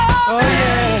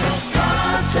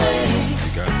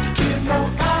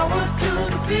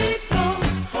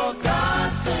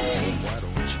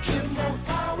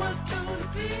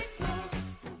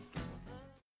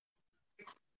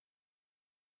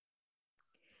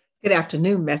Good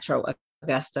afternoon, Metro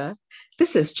Augusta.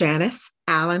 This is Janice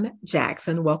Allen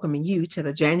Jackson welcoming you to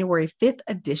the January 5th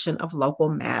edition of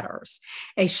Local Matters,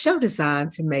 a show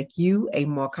designed to make you a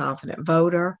more confident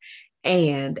voter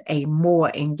and a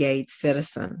more engaged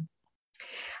citizen.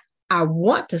 I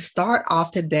want to start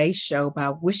off today's show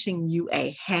by wishing you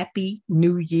a happy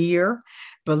new year.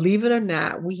 Believe it or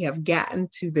not, we have gotten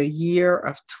to the year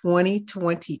of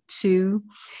 2022.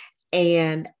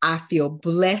 And I feel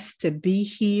blessed to be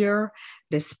here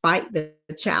despite the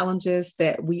challenges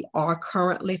that we are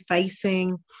currently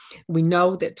facing. We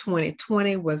know that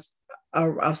 2020 was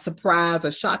a surprise,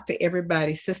 a shock to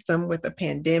everybody's system with the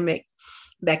pandemic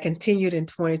that continued in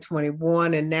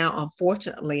 2021. And now,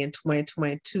 unfortunately, in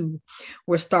 2022,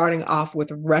 we're starting off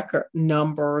with record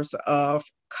numbers of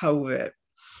COVID.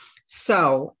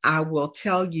 So I will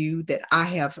tell you that I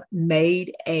have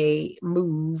made a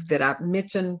move that I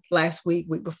mentioned last week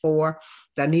before,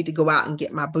 that I need to go out and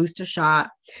get my booster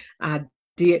shot. I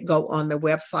did go on the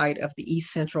website of the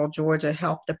East Central Georgia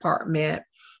Health Department.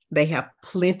 They have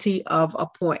plenty of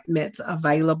appointments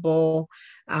available.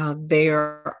 They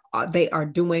are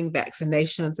doing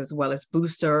vaccinations as well as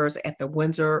boosters at the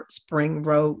Windsor Spring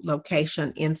Road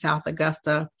location in South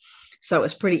Augusta. So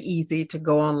it's pretty easy to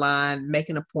go online, make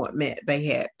an appointment. They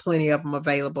had plenty of them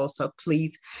available. So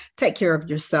please take care of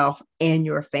yourself and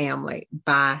your family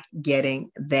by getting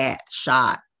that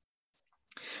shot.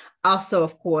 Also,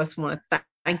 of course, want to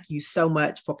thank you so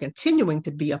much for continuing to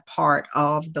be a part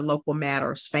of the Local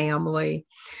Matters family.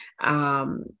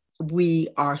 We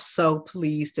are so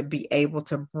pleased to be able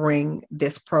to bring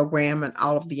this program and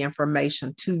all of the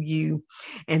information to you,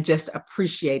 and just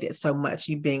appreciate it so much,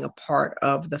 you being a part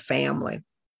of the family.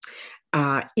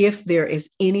 If there is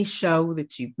any show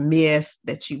that you've missed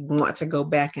that you want to go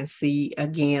back and see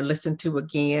again, listen to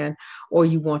again, or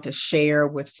you want to share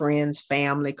with friends,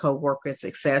 family, coworkers,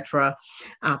 etc.,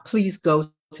 please go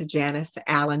to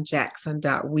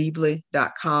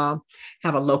janiceallenjackson.weebly.com.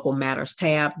 Have a Local Matters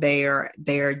tab there.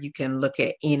 There you can look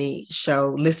at any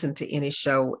show, listen to any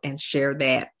show, and share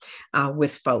that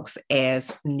with folks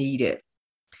as needed.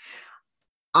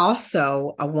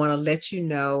 Also, I want to let you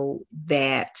know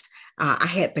that I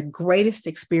had the greatest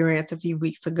experience a few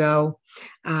weeks ago.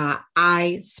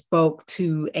 I spoke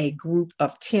to a group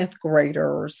of 10th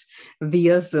graders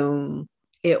via Zoom.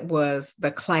 It was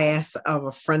the class of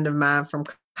a friend of mine from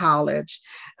college.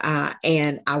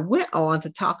 And I went on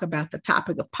to talk about the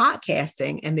topic of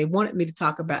podcasting, and they wanted me to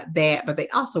talk about that, but they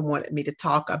also wanted me to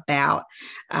talk about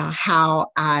how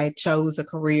I chose a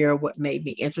career, what made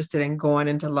me interested in going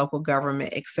into local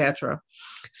government, etc.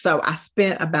 So I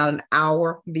spent about an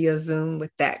hour via Zoom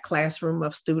with that classroom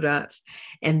of students.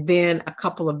 And then a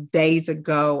couple of days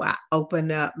ago, I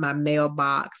opened up my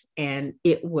mailbox and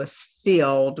it was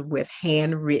filled with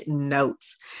handwritten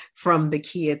notes from the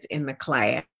kids in the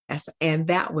class. And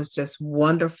that was just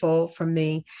wonderful for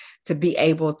me to be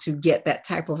able to get that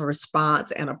type of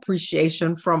response and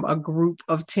appreciation from a group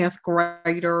of 10th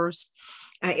graders.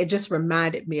 It just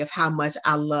reminded me of how much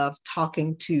I love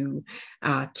talking to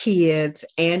kids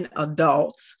and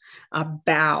adults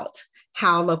about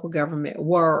how local government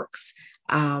works,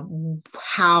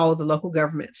 how the local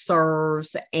government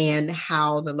serves, and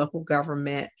how the local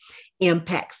government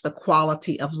impacts the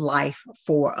quality of life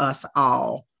for us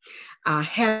all.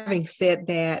 Having said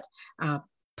that,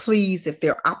 please, if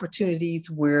there are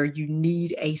opportunities where you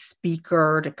need a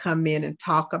speaker to come in and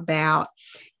talk about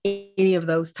any of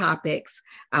those topics,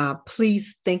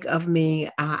 please think of me.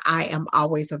 I am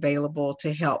always available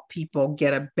to help people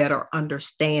get a better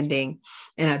understanding.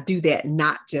 And I do that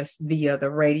not just via the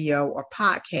radio or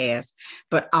podcast,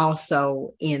 but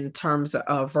also in terms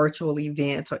of virtual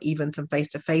events or even some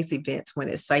face-to-face events when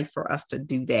it's safe for us to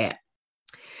do that.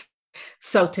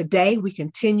 So today we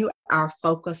continue our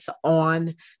focus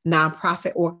on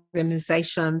nonprofit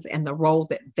organizations and the role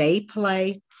that they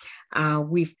play.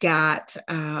 We've got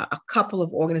a couple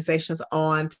of organizations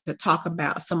on to talk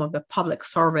about some of the public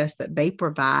service that they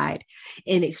provide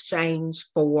in exchange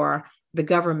for the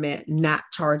government not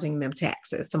charging them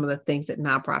taxes, some of the things that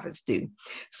nonprofits do.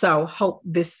 So hope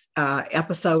this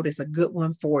episode is a good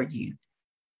one for you.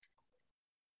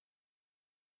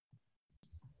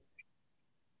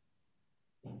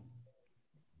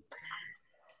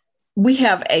 We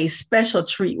have a special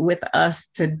treat with us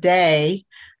today.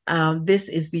 This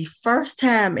is the first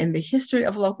time in the history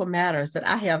of Local Matters that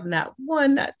I have not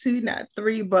one, not two, not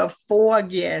three, but four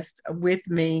guests with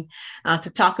me to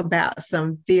talk about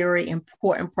some very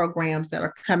important programs that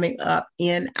are coming up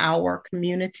in our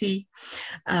community.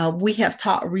 We have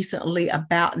talked recently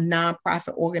about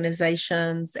nonprofit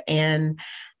organizations and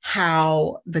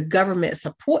how the government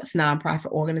supports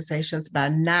nonprofit organizations by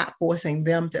not forcing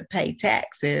them to pay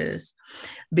taxes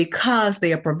because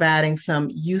they are providing some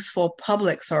useful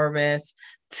public service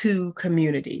to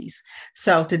communities.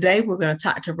 So today we're going to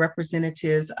talk to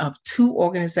representatives of two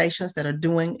organizations that are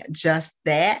doing just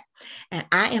that. And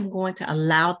I am going to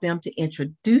allow them to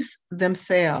introduce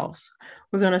themselves.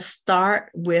 We're going to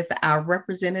start with our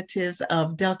representatives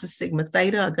of Delta Sigma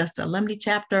Theta, Augusta Alumnae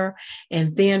Chapter,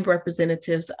 and then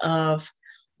representatives of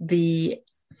the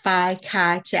Phi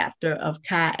Chi Chapter of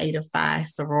Chi Eta Phi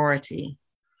Sorority.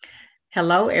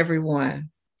 Hello, everyone.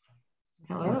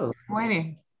 Hello. Good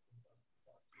morning.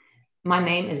 My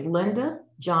name is Linda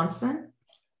Johnson.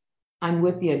 I'm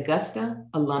with the Augusta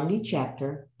Alumnae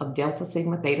Chapter of Delta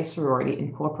Sigma Theta Sorority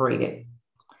Incorporated.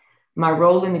 My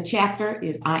role in the chapter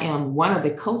is I am one of the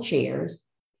co-chairs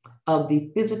of the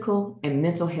Physical and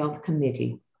Mental Health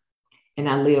Committee, and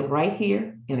I live right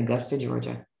here in Augusta,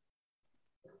 Georgia.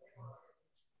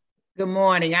 Good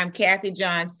morning. I'm Kathie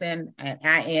Johnson, and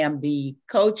I am the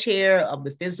co-chair of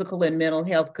the Physical and Mental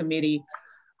Health Committee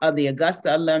of the Augusta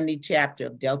Alumnae Chapter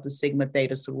of Delta Sigma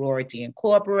Theta Sorority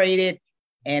Incorporated.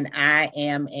 And I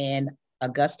am an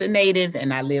Augusta native,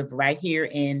 and I live right here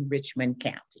in Richmond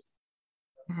County.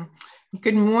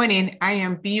 Good morning. I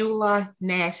am Beulah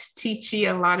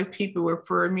Nash-Teachey. A lot of people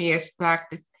refer to me as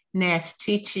Dr.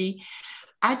 Nash-Teachey.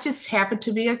 I just happen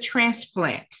to be a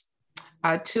transplant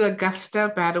to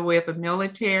Augusta by the way of the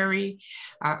military,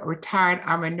 retired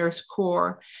Army Nurse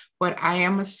Corps, but I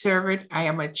am a servant. I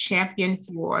am a champion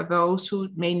for those who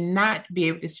may not be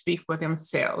able to speak for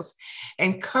themselves.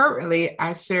 And currently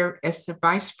I serve as the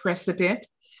Vice President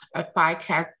of Phi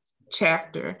Chi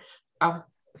Chapter of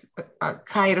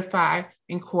Chi Eta Phi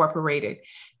Incorporated.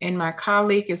 And my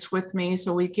colleague is with me,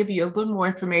 so we give you a little more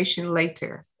information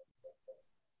later.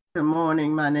 Good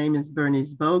morning. My name is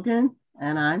Bernice Bogan,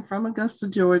 and I'm from Augusta,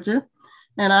 Georgia,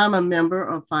 and I'm a member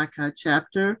of Phi Chi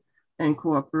Chapter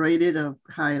Incorporated of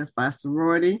Chi Eta Phi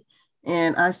Sorority,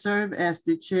 and I serve as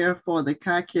the chair for the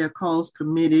Chi Care Calls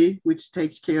Committee, which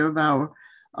takes care of our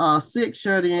sick,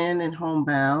 shut-in, and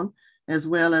homebound, as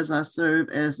well as I serve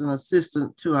as an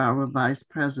assistant to our vice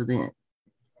president.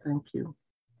 Thank you.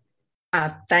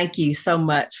 Thank you so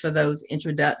much for those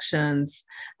introductions.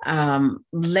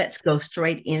 Let's go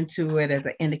straight into it. As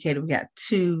I indicated, we got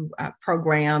two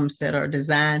programs that are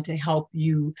designed to help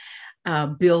you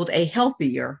build a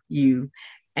healthier you.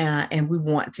 And we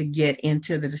want to get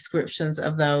into the descriptions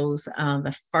of those.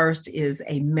 The first is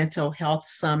a mental health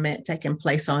summit taking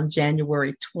place on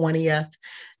January 20th,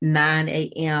 9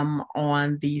 a.m.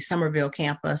 on the Somerville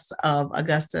campus of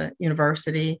Augusta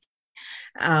University.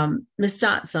 Ms.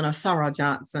 Johnson, or Sarah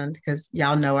Johnson, because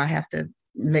y'all know I have to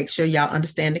make sure y'all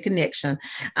understand the connection.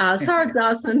 Sarah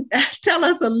Johnson, tell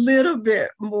us a little bit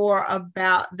more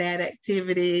about that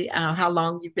activity, how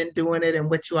long you've been doing it, and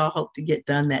what you all hope to get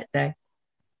done that day.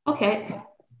 Okay,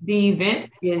 the event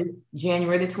is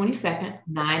January the 22nd,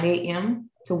 9 a.m.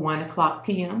 to 1 o'clock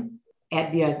p.m.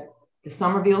 at the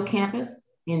Somerville campus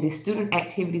in the Student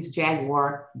Activities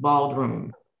Jaguar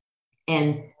Ballroom.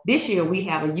 And this year we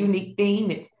have a unique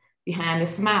theme. It's Behind the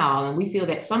Smile. And we feel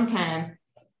that sometimes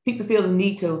people feel the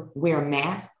need to wear a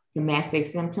mask to mask their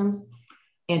symptoms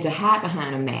and to hide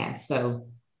behind a mask. So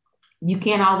you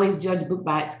can't always judge a book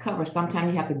by its cover.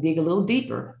 Sometimes you have to dig a little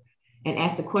deeper and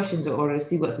ask the questions in order to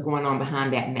see what's going on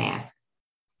behind that mask.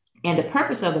 And the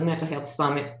purpose of the Mental Health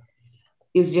Summit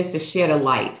is just to shed a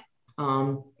light.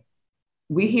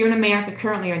 We here in America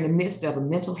currently are in the midst of a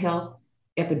mental health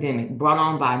epidemic brought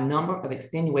on by a number of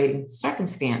extenuating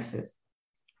circumstances.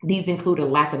 These include a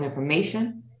lack of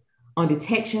information on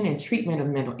detection and treatment of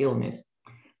mental illness.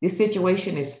 This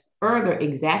situation is further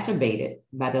exacerbated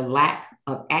by the lack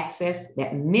of access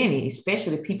that many,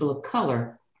 especially people of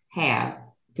color, have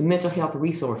to mental health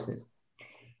resources.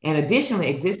 And additionally,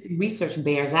 existing research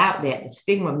bears out that the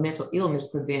stigma of mental illness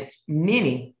prevents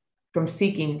many from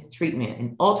seeking treatment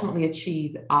and ultimately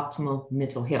achieve optimal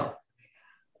mental health.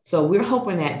 So we're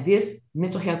hoping that this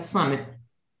Mental Health Summit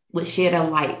would shed a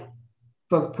light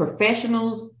for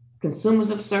professionals,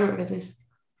 consumers of services,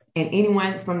 and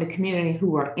anyone from the community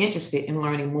who are interested in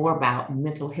learning more about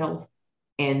mental health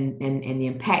and the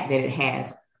impact that it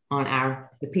has on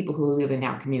the people who live in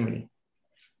our community.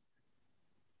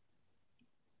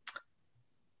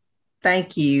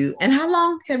 Thank you. And how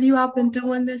long have you all been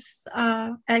doing this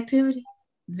activity?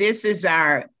 This is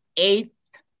our 8th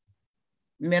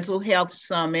Mental Health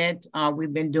Summit.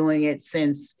 We've been doing it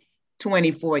since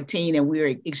 2014, and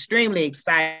we're extremely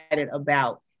excited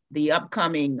about the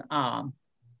upcoming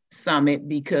summit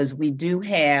because we do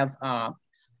have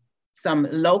some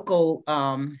local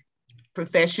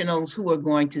professionals who are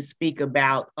going to speak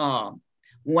about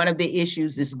one of the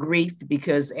issues is grief,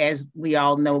 because as we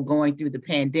all know, going through the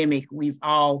pandemic, we've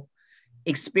all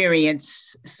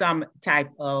experienced some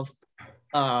type of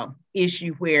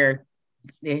issue where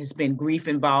there has been grief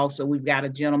involved. So we've got a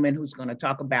gentleman who's going to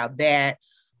talk about that.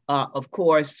 Of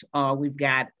course, we've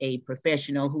got a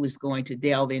professional who is going to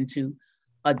delve into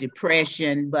a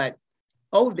depression, but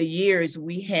over the years,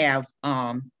 we have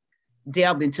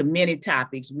delved into many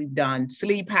topics. We've done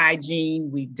sleep hygiene,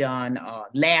 we've done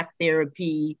laugh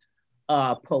therapy,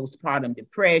 postpartum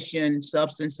depression,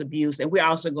 substance abuse, and we're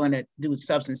also going to do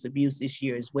substance abuse this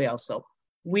year as well. So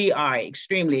we are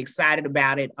extremely excited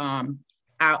about it.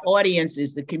 Our audience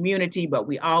is the community, but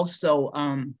we also,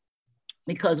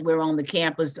 because we're on the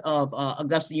campus of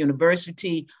Augusta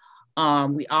University,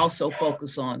 we also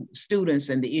focus on students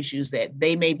and the issues that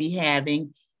they may be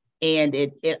having. And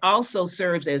it also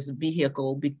serves as a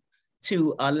vehicle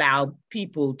to allow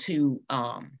people to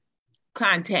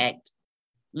contact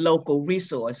local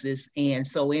resources. And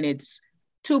so it's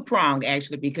two-pronged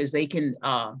actually, because they can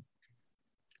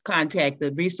contact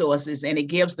the resources, and it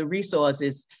gives the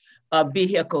resources a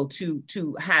vehicle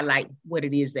to highlight what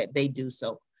it is that they do.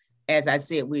 So as I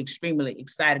said, we're extremely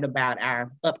excited about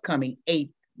our upcoming 8th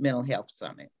Mental Health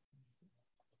Summit.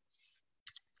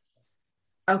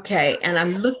 Okay, and I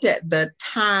looked at the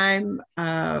time,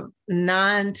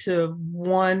 9 to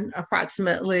 1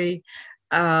 approximately.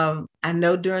 I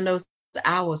know during those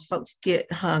hours, folks get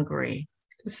hungry.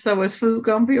 So is food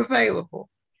going to be available?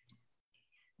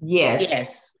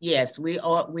 Yes. We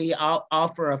all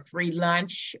offer a free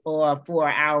lunch or for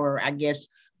our, I guess,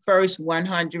 first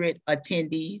 100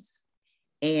 attendees.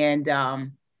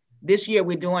 And this year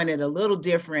we're doing it a little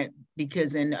different,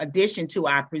 because in addition to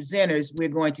our presenters, we're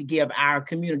going to give our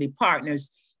community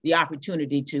partners the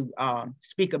opportunity to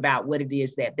speak about what it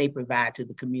is that they provide to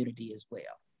the community as well.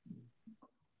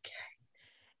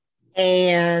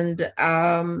 And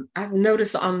I've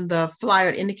noticed on the flyer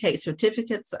it indicates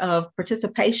certificates of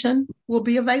participation will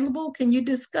be available. Can you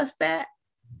discuss that?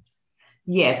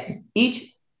 Yes,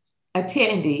 each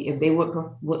attendee, if they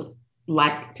would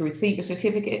like to receive a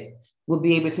certificate, will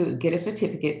be able to get a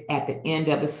certificate at the end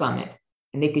of the summit.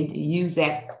 And they can use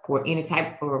that for any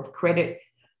type of credit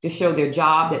to show their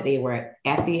job that they were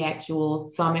at the actual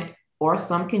summit, or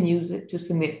some can use it to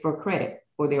submit for credit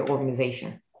for their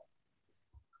organization.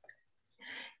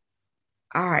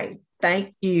 All right,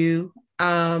 thank you.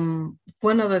 One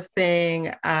other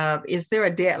thing, is there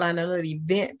a deadline? I know the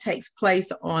event takes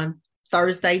place on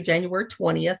Thursday, January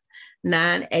 20th,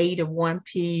 9 a to 1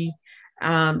 p.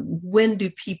 When do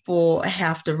people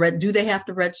have to, do they have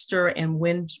to register, and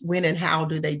when and how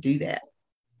do they do that?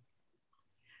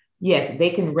 Yes, they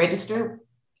can register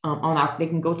they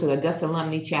can go to the Augusta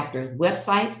Alumnae Chapter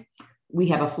website. We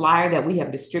have a flyer that we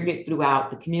have distributed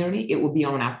throughout the community. It will be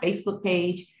on our Facebook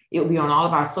page. It will be on all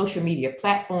of our social media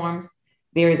platforms.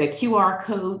 There is a QR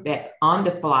code that's on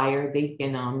the flyer. They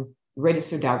can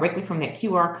register directly from that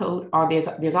QR code, or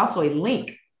there's also a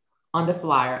link on the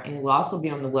flyer, and it will also be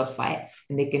on the website,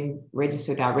 and they can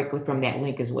register directly from that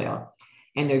link as well.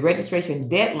 And the registration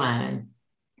deadline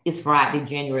is Friday,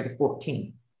 January the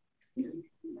 14th.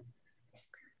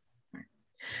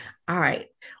 All right.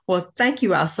 Well, thank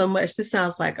you all so much. This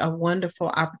sounds like a wonderful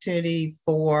opportunity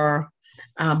for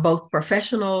both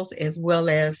professionals as well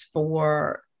as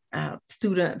for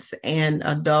students and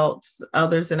adults,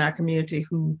 others in our community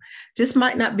who just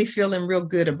might not be feeling real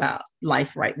good about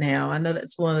life right now. I know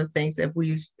that's one of the things that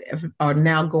we are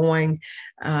now going,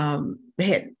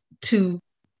 had 2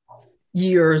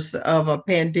 years of a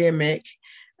pandemic,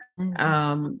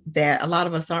 that a lot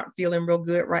of us aren't feeling real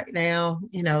good right now.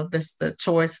 You know, this the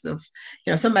choice of,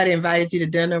 you know, somebody invited you to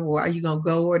dinner, well, are you going to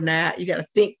go or not? You got to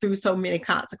think through so many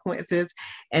consequences,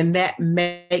 and that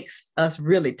makes us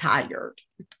really tired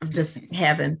of just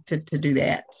having to do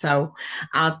that. So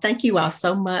thank you all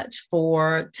so much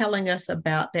for telling us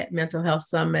about that mental health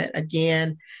summit.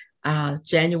 Again,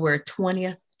 January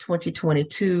 20th,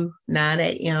 2022, 9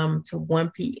 a.m. to 1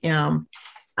 p.m.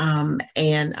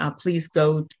 And please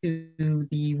go to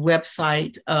the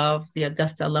website of the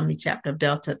Augusta Alumnae Chapter of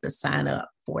Delta to sign up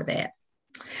for that.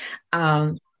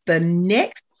 The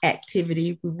next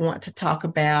activity we want to talk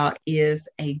about is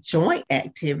a joint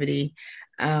activity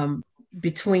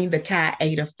between the Chi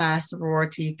Eta Phi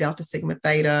sorority, Delta Sigma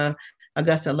Theta,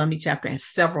 Augusta Alumnae Chapter, and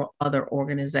several other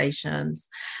organizations.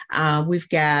 We've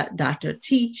got Dr.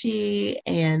 Teachey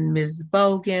and Ms.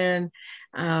 Bogan.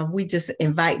 We just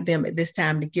invite them at this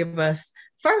time to give us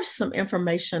first some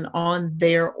information on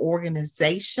their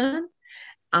organization,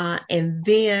 and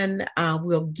then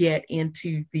we'll get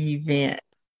into the event.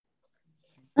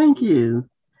 Thank you.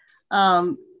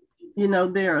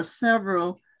 There are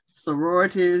several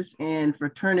sororities and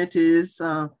fraternities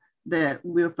that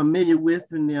we're familiar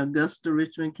with in the Augusta,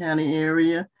 Richmond County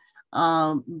area.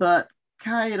 But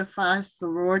Chi Eta Phi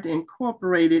Sorority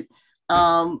Incorporated,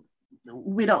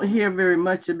 we don't hear very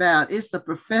much about. It's a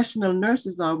professional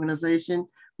nurses organization,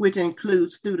 which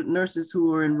includes student nurses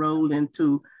who are enrolled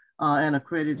into an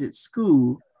accredited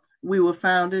school. We were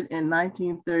founded in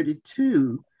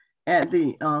 1932 at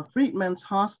the Freedman's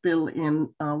Hospital in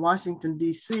Washington,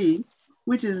 D.C.,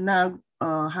 which is now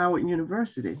Howard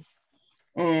University.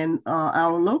 And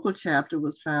our local chapter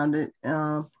was founded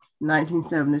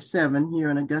 1977 here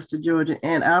in Augusta, Georgia.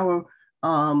 And our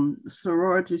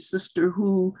sorority sister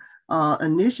who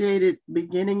initiated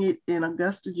beginning it in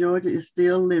Augusta, Georgia is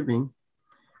still living.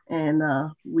 And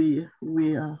we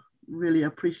really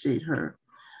appreciate her.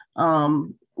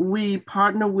 We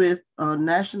partner with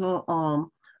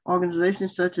national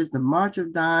organizations such as the March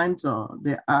of Dimes or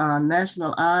the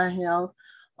National Eye Health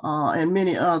and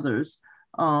many others.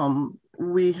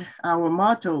 Our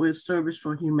motto is service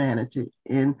for humanity,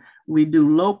 and we do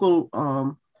local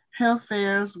health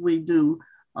fairs. We do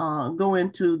go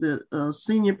into the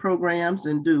senior programs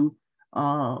and do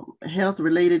health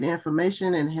related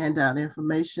information and hand out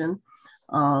information.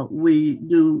 We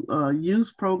do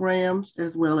youth programs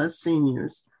as well as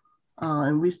seniors.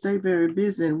 And we stay very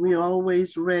busy, and we're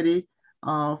always ready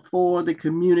for the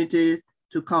community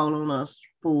to call on us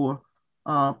for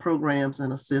programs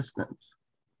and assistance.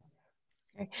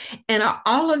 Okay. And are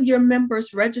all of your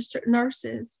members registered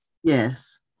nurses?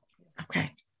 Yes. Okay.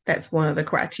 That's one of the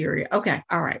criteria. Okay.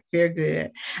 All right. Very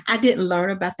good. I didn't learn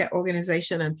about that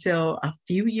organization until a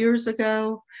few years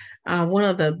ago. One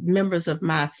of the members of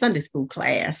my Sunday school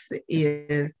class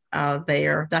is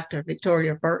there, Dr.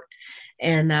 Victoria Burt.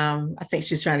 And I think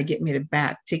she's trying to get me to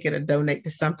buy a ticket or donate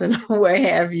to something or what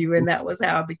have you. And that was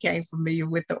how I became familiar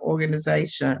with the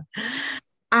organization.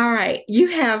 All right. You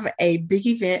have a big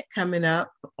event coming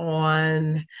up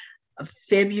on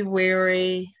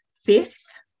February 5th.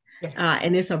 Yes.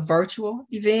 And it's a virtual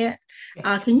event.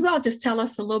 Yes. Can you all just tell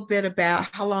us a little bit about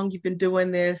how long you've been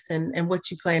doing this and what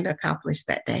you plan to accomplish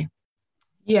that day?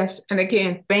 Yes. And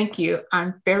again, thank you.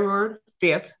 On February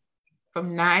 5th,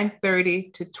 from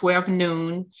 9:30 to 12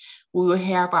 noon, we will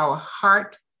have our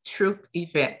Heart Truth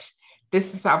event.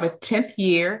 This is our 10th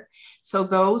year. So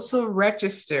those who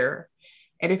register,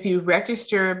 and if you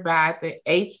register by the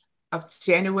 8th of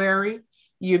January,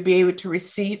 you'll be able to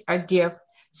receive a gift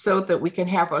so that we can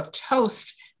have a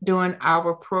toast during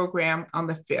our program on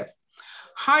the 5th.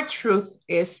 Heart Truth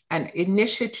is an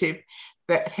initiative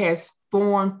that has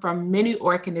born from many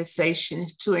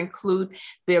organizations to include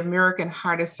the American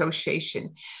Heart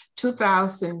Association.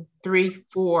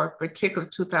 2003-4, particularly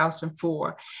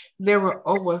 2004, there were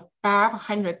over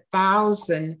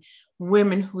 500,000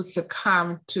 women who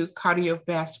succumbed to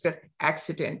cardiovascular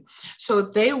accident. So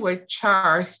they were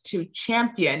charged to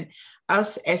champion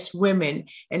us as women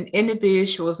and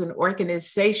individuals and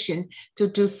organizations to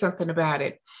do something about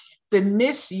it. The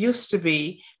myth used to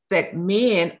be that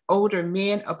men, older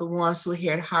men, are the ones who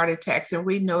had heart attacks, and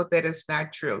we know that it's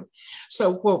not true.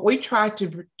 So what we try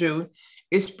to do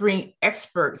is bring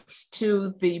experts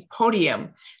to the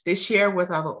podium to share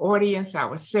with our audience,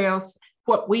 ourselves,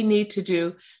 what we need to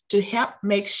do to help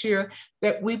make sure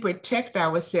that we protect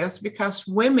ourselves, because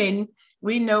women,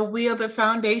 we know we are the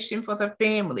foundation for the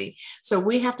family. So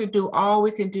we have to do all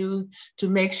we can do to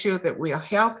make sure that we are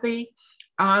healthy.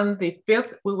 On the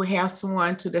 5th, we will have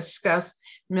someone to discuss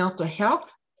mental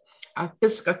health,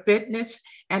 physical fitness.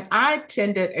 And I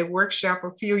attended a workshop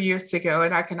a few years ago,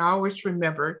 and I can always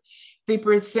remember the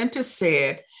presenter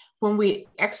said, when we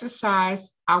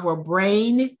exercise, our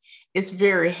brain is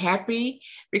very happy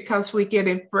because we get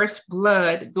in fresh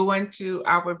blood going to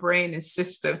our brain and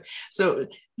system. So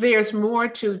there's more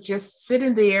to just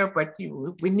sitting there, but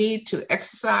we need to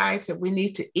exercise and we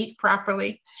need to eat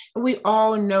properly. And we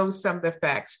all know some of the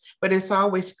facts, but it's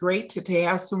always great to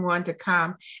have someone to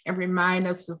come and remind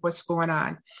us of what's going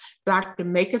on. Dr.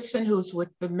 Makerson, who's with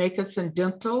the Makerson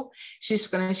Dental, she's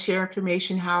going to share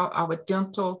information how our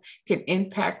dental can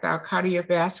impact our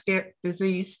cardiovascular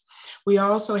disease. We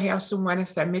also have someone,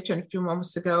 as I mentioned a few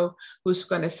moments ago, who's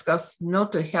going to discuss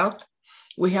mental health.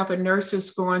 We have a nurse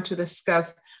who's going to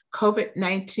discuss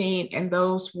COVID-19 and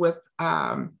those with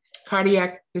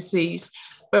cardiac disease.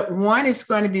 But one is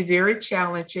going to be very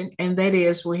challenging, and that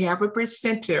is we have a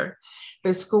presenter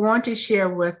that's going to share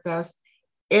with us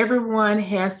everyone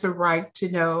has the right to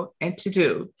know and to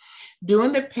do.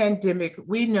 During the pandemic,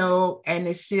 we know, and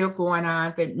it's still going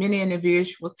on, that many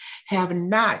individuals have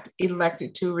not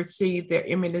elected to receive their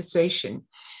immunization.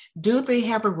 Do they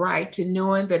have a right to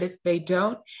knowing that if they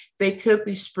don't, they could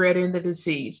be spreading the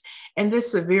disease? And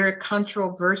this is a very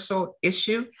controversial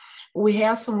issue. We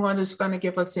have someone who's going to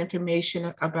give us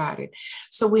information about it.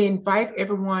 So we invite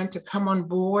everyone to come on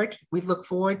board. We look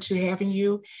forward to having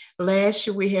you. Last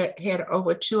year, we had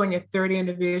over 230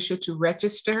 individuals to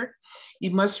register.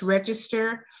 You must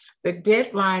register. The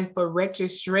deadline for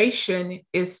registration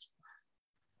is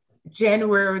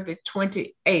January the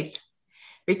 28th,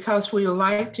 because we would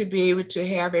like to be able to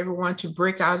have everyone to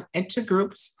break out into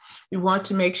groups. We want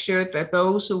to make sure that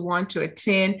those who want to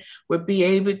attend will be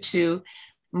able to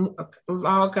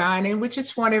log on, and we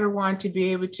just want everyone to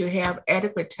be able to have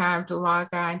adequate time to log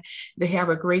on, to have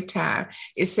a great time.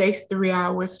 It says 3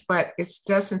 hours, but it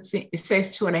doesn't seem, it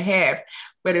says 2.5,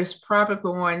 but it's probably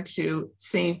going to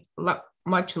seem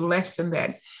much less than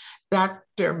that.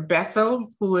 Dr.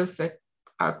 Bethel, who is the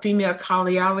female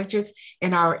cardiologist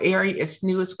in our area, is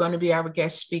new, is going to be our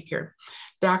guest speaker.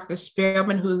 Dr.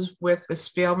 Spellman, who's with the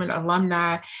Spellman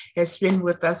Alumni, has been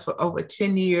with us for over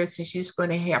 10 years, and she's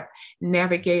going to help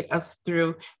navigate us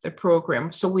through the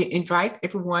program. So we invite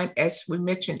everyone, as we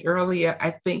mentioned earlier,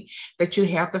 I think that you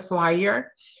have the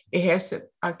flyer. It has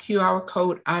a QR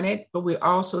code on it, but we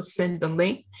also send the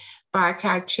link. Phi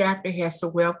Chi Chapter has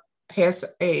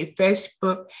a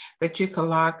Facebook that you can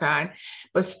log on.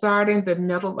 But starting the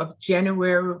middle of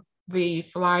January, the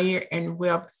flyer and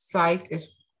website as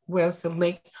well as the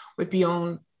link would be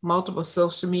on multiple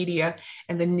social media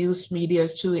and the news media,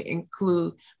 to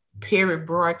include Perry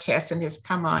Broadcasting has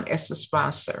come on as a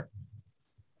sponsor.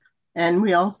 And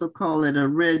we also call it a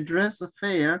red dress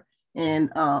affair.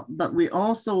 And but we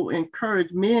also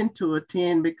encourage men to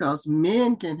attend, because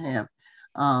men can have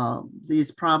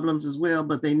these problems as well,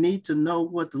 but they need to know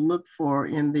what to look for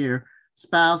in their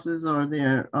spouses or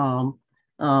their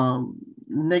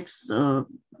next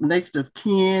of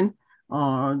kin,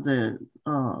 or the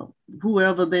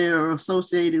whoever they are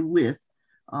associated with,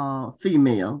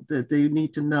 female, that they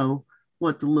need to know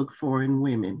what to look for in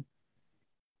women.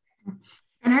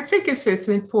 And I think it's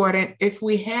important, if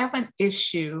we have an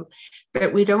issue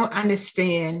that we don't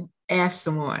understand, ask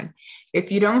someone.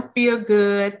 If you don't feel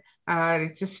good,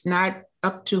 it's just not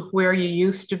up to where you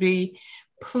used to be,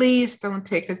 please don't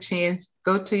take a chance.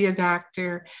 Go to your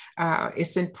doctor.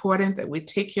 It's important that we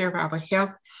take care of our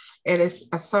health. And as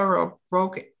a thorough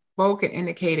Bogan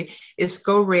indicated, it's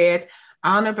go red.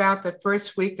 On about the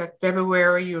first week of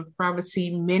February, you'll probably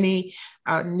see many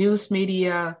news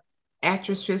media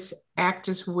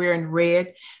actors wearing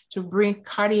red to bring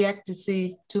cardiac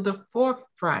disease to the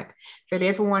forefront, that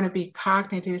everyone will be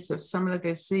cognizant of some of the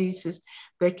diseases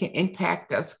that can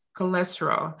impact us: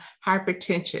 cholesterol,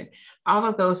 hypertension, all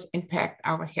of those impact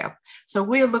our health. So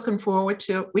we're looking forward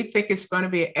to it. We think it's going to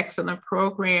be an excellent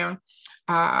program.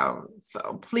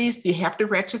 So please, you have to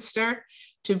register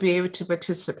to be able to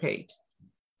participate.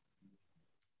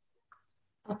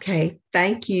 Okay,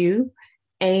 thank you.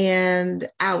 And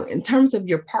in terms of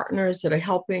your partners that are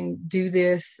helping do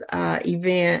this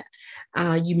event,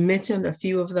 you mentioned a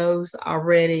few of those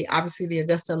already. Obviously, the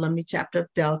Augusta Alumnae Chapter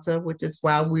of Delta, which is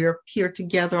why we're here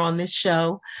together on this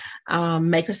show.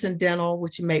 Makerson Dental,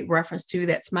 which you made reference to,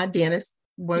 that's my dentist,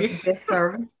 one of the best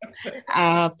service.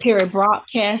 Perry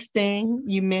Broadcasting,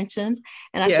 you mentioned.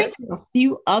 And I think there are a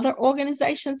few other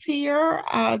organizations here.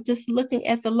 Just looking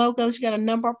at the logos, you got a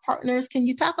number of partners. Can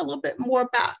you talk a little bit more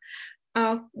about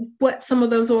what some of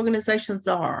those organizations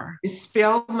are?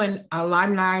 Spellman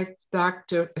Alumni,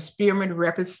 Dr. Spearman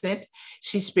represent.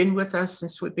 She's been with us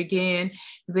since we began.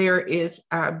 There is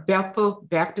Bethel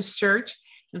Baptist Church.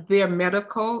 Their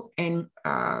medical and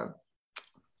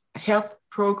health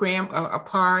program are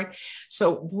apart.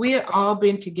 So we've all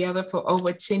been together for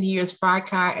over 10 years. Phi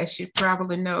Chi, as you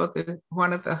probably know,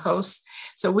 one of the hosts.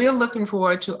 So we're looking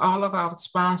forward to all of our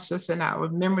sponsors and our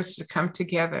members to come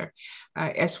together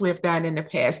as we've done in the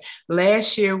past.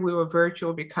 Last year, we were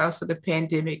virtual because of the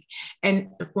pandemic. And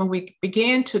when we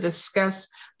began to discuss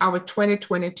our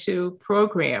 2022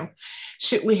 program,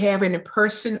 should we have it in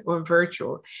person or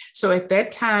virtual? So at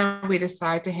that time, we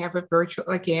decided to have it virtual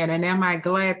again. And am I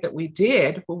glad that we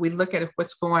did when we look at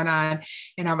what's going on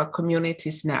in our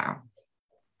communities now?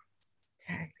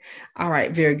 Okay. All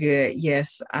right. Very good.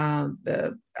 Yes.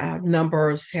 The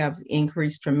numbers have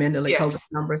increased tremendously. Yes. COVID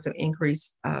numbers have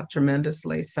increased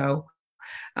tremendously. So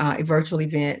a virtual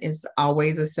event is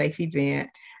always a safe event,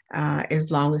 as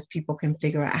long as people can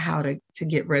figure out how to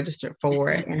get registered for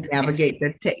it and navigate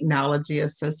the technology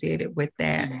associated with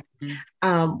that.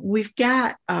 We've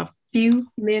got a few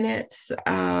minutes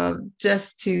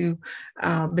just to,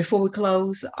 before we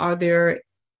close, are there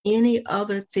any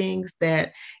other things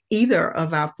that either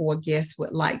of our four guests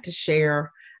would like to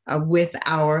share with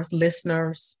our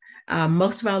listeners.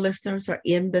 Most of our listeners are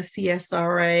in the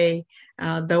CSRA,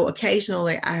 though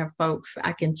occasionally I have folks,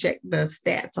 I can check the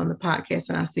stats on the podcast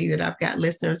and I see that I've got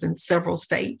listeners in several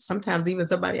states, sometimes even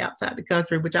somebody outside the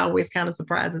country, which always kind of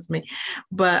surprises me.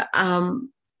 But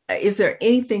is there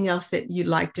anything else that you'd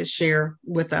like to share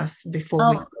with us before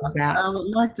we close out? I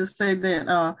would like to say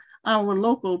that our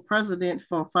local president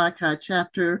for Phi Chi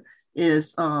chapter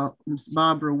is Ms.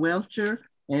 Barbara Welcher,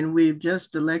 and we've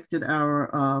just elected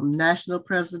our national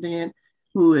president,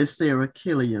 who is Sarah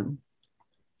Killian.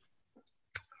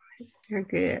 Very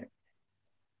good.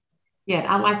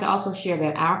 Yeah, I'd like to also share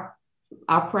that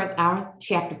our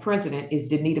chapter president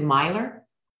is Danita Myler,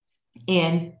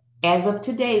 and as of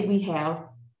today, we have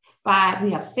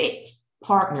 6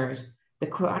 partners: the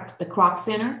Kroc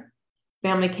Center,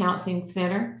 Family Counseling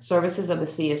Center, Services of the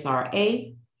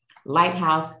CSRA,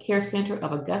 Lighthouse Care Center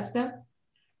of Augusta,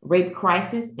 Rape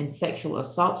Crisis and Sexual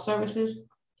Assault Services,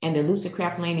 and the Lucy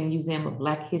Craft Laney Museum of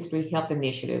Black History Health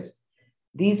Initiatives.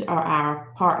 These are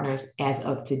our partners as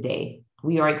of today.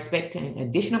 We are expecting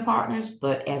additional partners,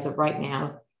 but as of right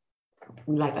now,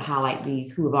 we like to highlight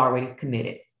these who have already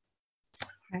committed.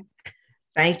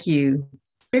 Thank you.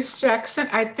 Ms. Jackson,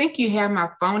 I think you have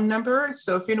my phone number.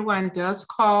 So if anyone does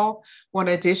call, want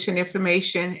additional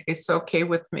information, it's okay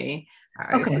with me.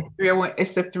 Okay.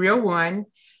 It's a 301.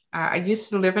 I used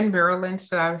to live in Maryland,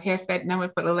 so I've had that number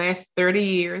for the last 30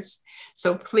 years.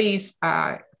 So please,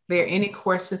 if there are any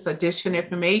questions, additional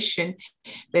information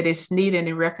that is needed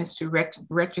in reference to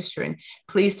registering,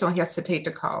 please don't hesitate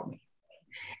to call me.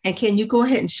 And can you go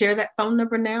ahead and share that phone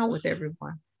number now with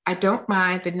everyone? I don't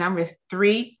mind. The number is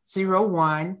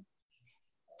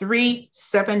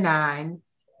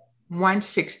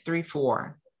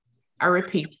 301-379-1634. I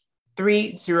repeat,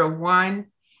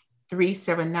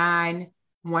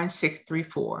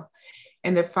 301-379-1634.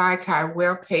 And the Phi Chi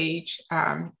webpage,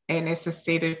 and as I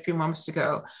stated a few moments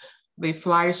ago, the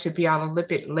flyers should be out a little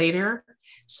bit later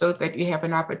so that you have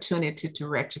an opportunity to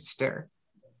register.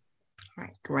 All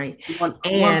right, great.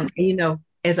 And, you know,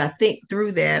 as I think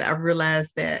through that, I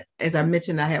realized that, as I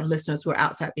mentioned, I have listeners who are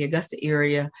outside the Augusta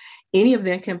area. Any of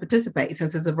them can participate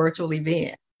since it's a virtual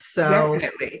event. So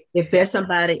definitely, if there's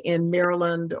somebody in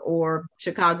Maryland or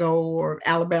Chicago or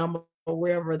Alabama or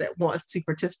wherever that wants to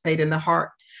participate in the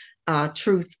Heart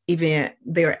Truth event,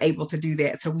 they're able to do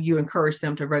that. So you encourage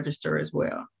them to register as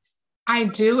well. I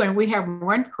do. And we have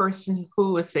one person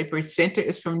who is a presenter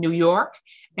is from New York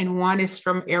and one is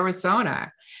from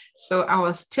Arizona. So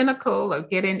our tentacle of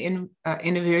getting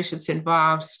individuals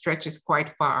involved stretches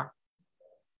quite far.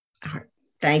 All right.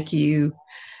 Thank you.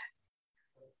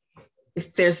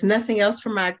 If there's nothing else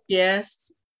from my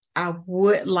guests, I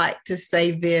would like to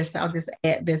say this. I'll just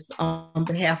add this on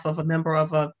behalf of a member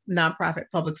of a nonprofit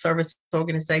public service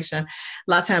organization.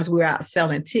 A lot of times we're out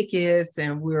selling tickets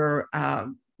and we're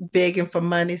begging for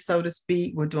money, so to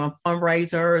speak. We're doing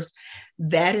fundraisers.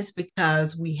 That is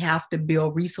because we have to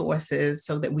build resources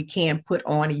so that we can put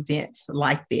on events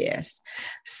like this.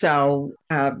 So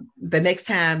the next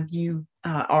time you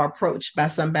are approached by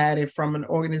somebody from an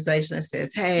organization that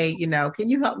says, hey, you know, can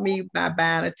you help me by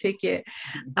buying a ticket?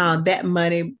 That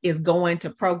money is going to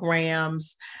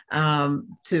programs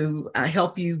to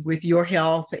help you with your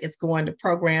health. It's going to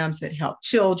programs that help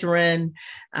children,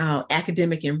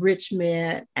 academic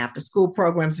enrichment, after school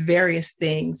programs, various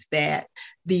things that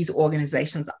these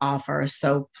organizations offer.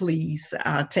 So please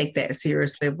take that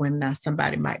seriously when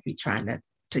somebody might be trying to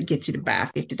get you to buy a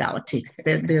 $50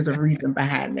 ticket. There's a reason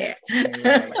behind that.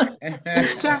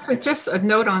 Just a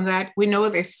note on that. We know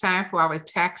there's time for our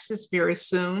taxes very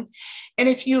soon. And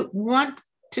if you want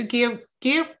to give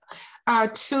to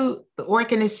the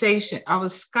organization, our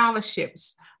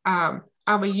scholarships,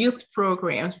 our youth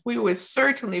programs, we would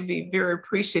certainly be very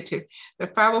appreciative. The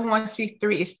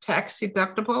 501c3 is tax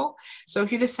deductible. So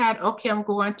if you decide, okay, I'm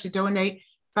going to donate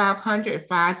 $500,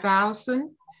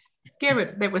 $5,000, give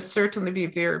it. They would certainly be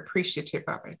very appreciative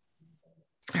of it.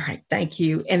 All right, thank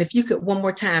you. And if you could one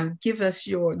more time give us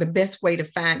the best way to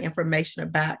find information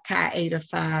about Chi Eta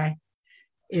Phi.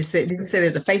 Did you say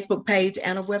there's a Facebook page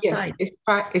and a website? Yes,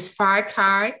 it's Phi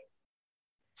Chi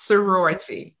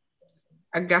Sorority,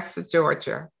 Augusta,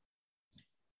 Georgia.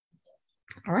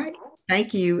 All right,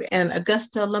 thank you. And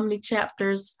Augusta Alumni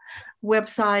Chapter's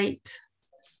website,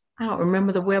 I don't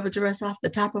remember the web address off the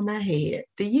top of my head.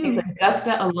 Do you? It's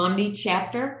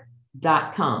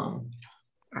AugustaAlumniChapter.com.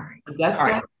 All right.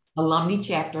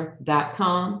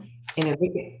 AugustaAlumniChapter.com. And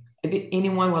if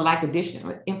anyone would like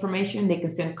additional information, they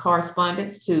can send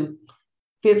correspondence to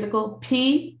physical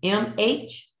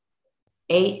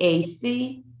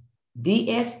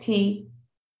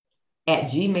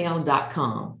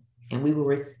PMHAACDST@gmail.com. and we will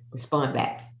respond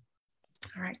back.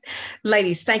 All right.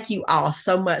 Ladies, thank you all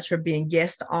so much for being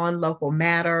guests on Local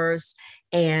Matters,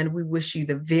 and we wish you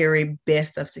the very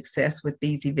best of success with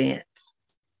these events.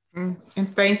 And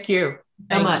thank you.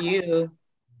 Thank you.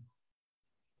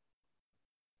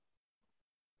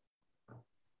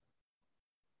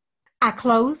 I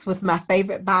close with my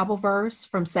favorite Bible verse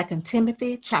from 2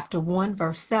 Timothy chapter 1,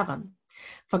 verse 7.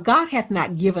 For God hath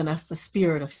not given us the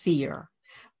spirit of fear,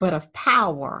 but of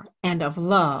power and of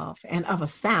love and of a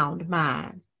sound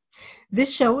mind.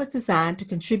 This show is designed to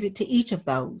contribute to each of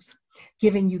those,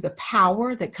 giving you the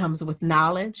power that comes with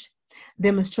knowledge,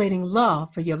 demonstrating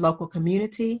love for your local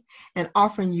community, and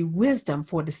offering you wisdom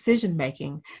for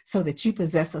decision-making so that you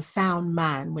possess a sound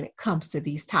mind when it comes to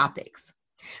these topics.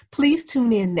 Please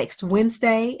tune in next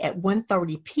Wednesday at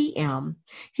 1:30 p.m.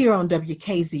 here on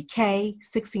WKZK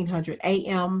 1600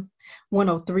 AM,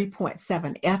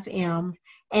 103.7 FM,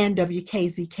 and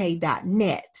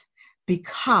WKZK.net,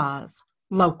 because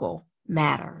local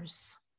matters.